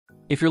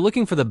If you're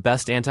looking for the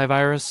best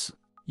antivirus,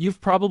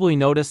 you've probably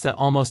noticed that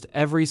almost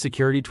every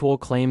security tool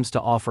claims to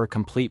offer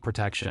complete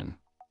protection.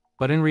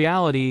 But in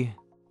reality,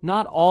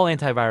 not all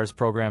antivirus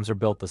programs are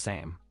built the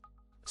same.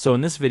 So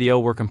in this video,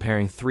 we're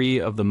comparing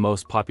 3 of the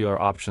most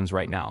popular options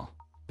right now: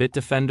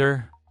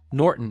 Bitdefender,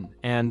 Norton,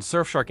 and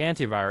Surfshark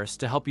Antivirus,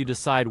 to help you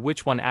decide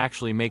which one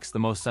actually makes the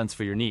most sense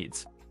for your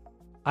needs.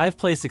 I've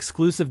placed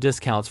exclusive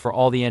discounts for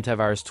all the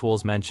antivirus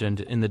tools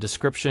mentioned in the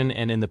description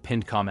and in the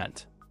pinned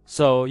comment,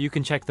 so you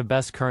can check the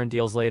best current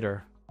deals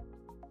later.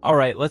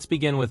 Alright, let's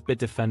begin with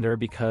Bitdefender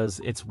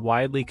because it's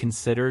widely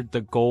considered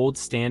the gold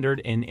standard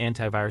in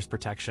antivirus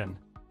protection.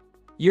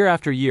 Year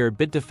after year,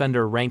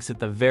 Bitdefender ranks at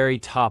the very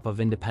top of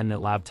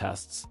independent lab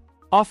tests,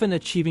 often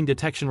achieving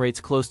detection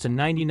rates close to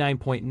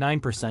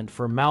 99.9%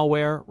 for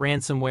malware,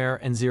 ransomware,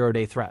 and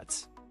zero-day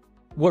threats.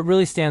 What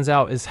really stands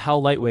out is how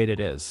lightweight it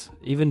is.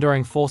 Even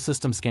during full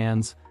system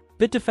scans,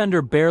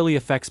 Bitdefender barely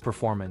affects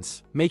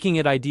performance, making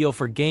it ideal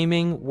for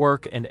gaming,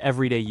 work, and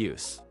everyday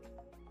use.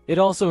 It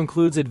also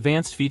includes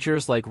advanced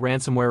features like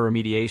ransomware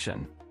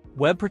remediation,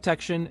 web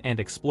protection, and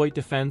exploit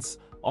defense,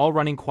 all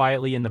running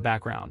quietly in the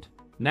background.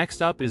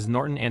 Next up is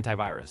Norton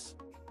Antivirus.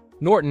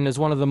 Norton is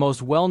one of the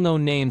most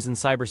well-known names in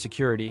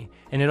cybersecurity,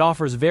 and it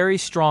offers very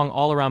strong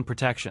all-around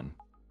protection.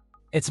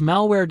 Its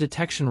malware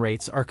detection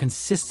rates are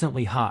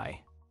consistently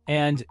high,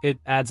 and it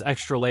adds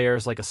extra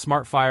layers like a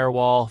smart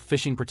firewall,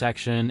 phishing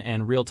protection,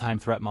 and real-time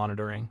threat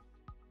monitoring.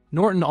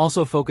 Norton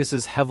also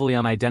focuses heavily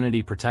on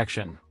identity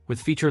protection,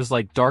 with features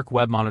like dark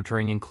web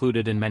monitoring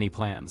included in many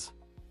plans.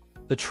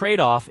 The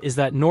trade-off is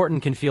that Norton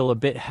can feel a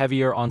bit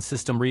heavier on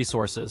system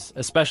resources,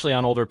 especially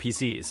on older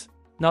PCs.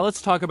 Now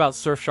let's talk about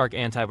Surfshark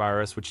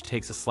Antivirus, which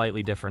takes a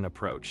slightly different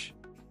approach.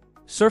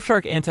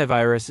 Surfshark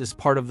Antivirus is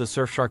part of the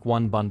Surfshark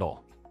One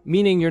bundle,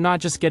 meaning you're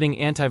not just getting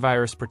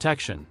antivirus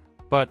protection,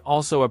 but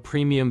also a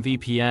premium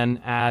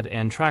VPN, ad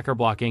and tracker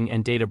blocking,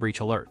 and data breach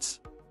alerts.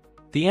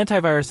 The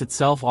antivirus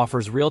itself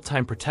offers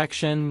real-time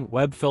protection,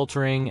 web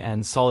filtering,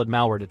 and solid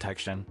malware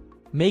detection,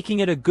 making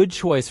it a good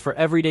choice for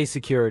everyday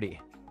security.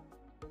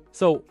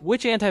 So,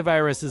 which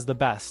antivirus is the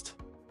best?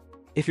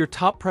 If your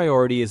top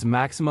priority is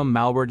maximum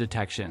malware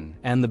detection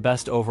and the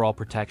best overall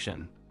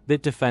protection,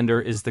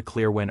 Bitdefender is the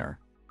clear winner.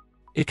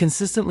 It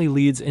consistently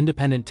leads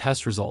independent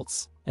test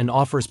results and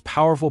offers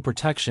powerful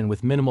protection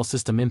with minimal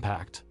system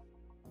impact.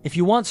 If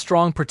you want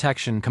strong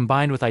protection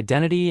combined with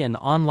identity and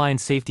online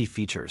safety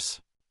features,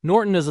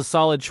 Norton is a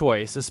solid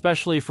choice,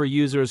 especially for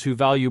users who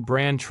value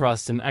brand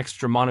trust and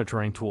extra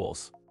monitoring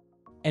tools.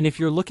 And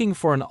if you're looking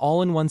for an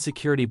all-in-one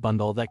security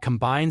bundle that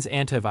combines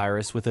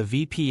antivirus with a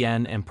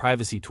VPN and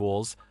privacy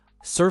tools,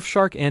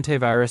 Surfshark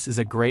Antivirus is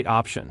a great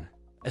option,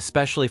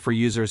 especially for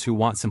users who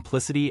want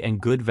simplicity and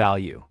good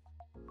value.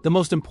 The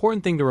most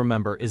important thing to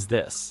remember is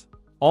this: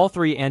 all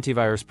 3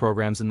 antivirus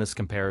programs in this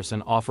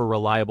comparison offer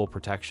reliable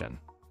protection.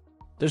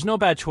 There's no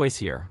bad choice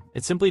here.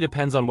 It simply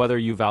depends on whether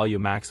you value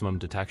maximum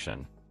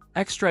detection,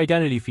 extra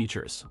identity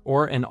features,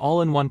 or an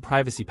all-in-one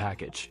privacy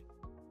package.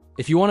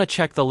 If you want to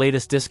check the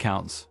latest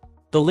discounts,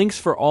 the links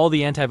for all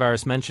the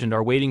antivirus mentioned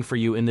are waiting for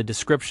you in the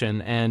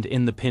description and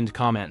in the pinned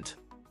comment.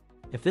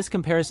 If this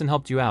comparison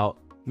helped you out,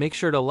 make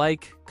sure to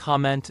like,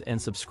 comment,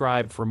 and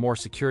subscribe for more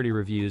security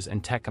reviews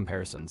and tech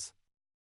comparisons.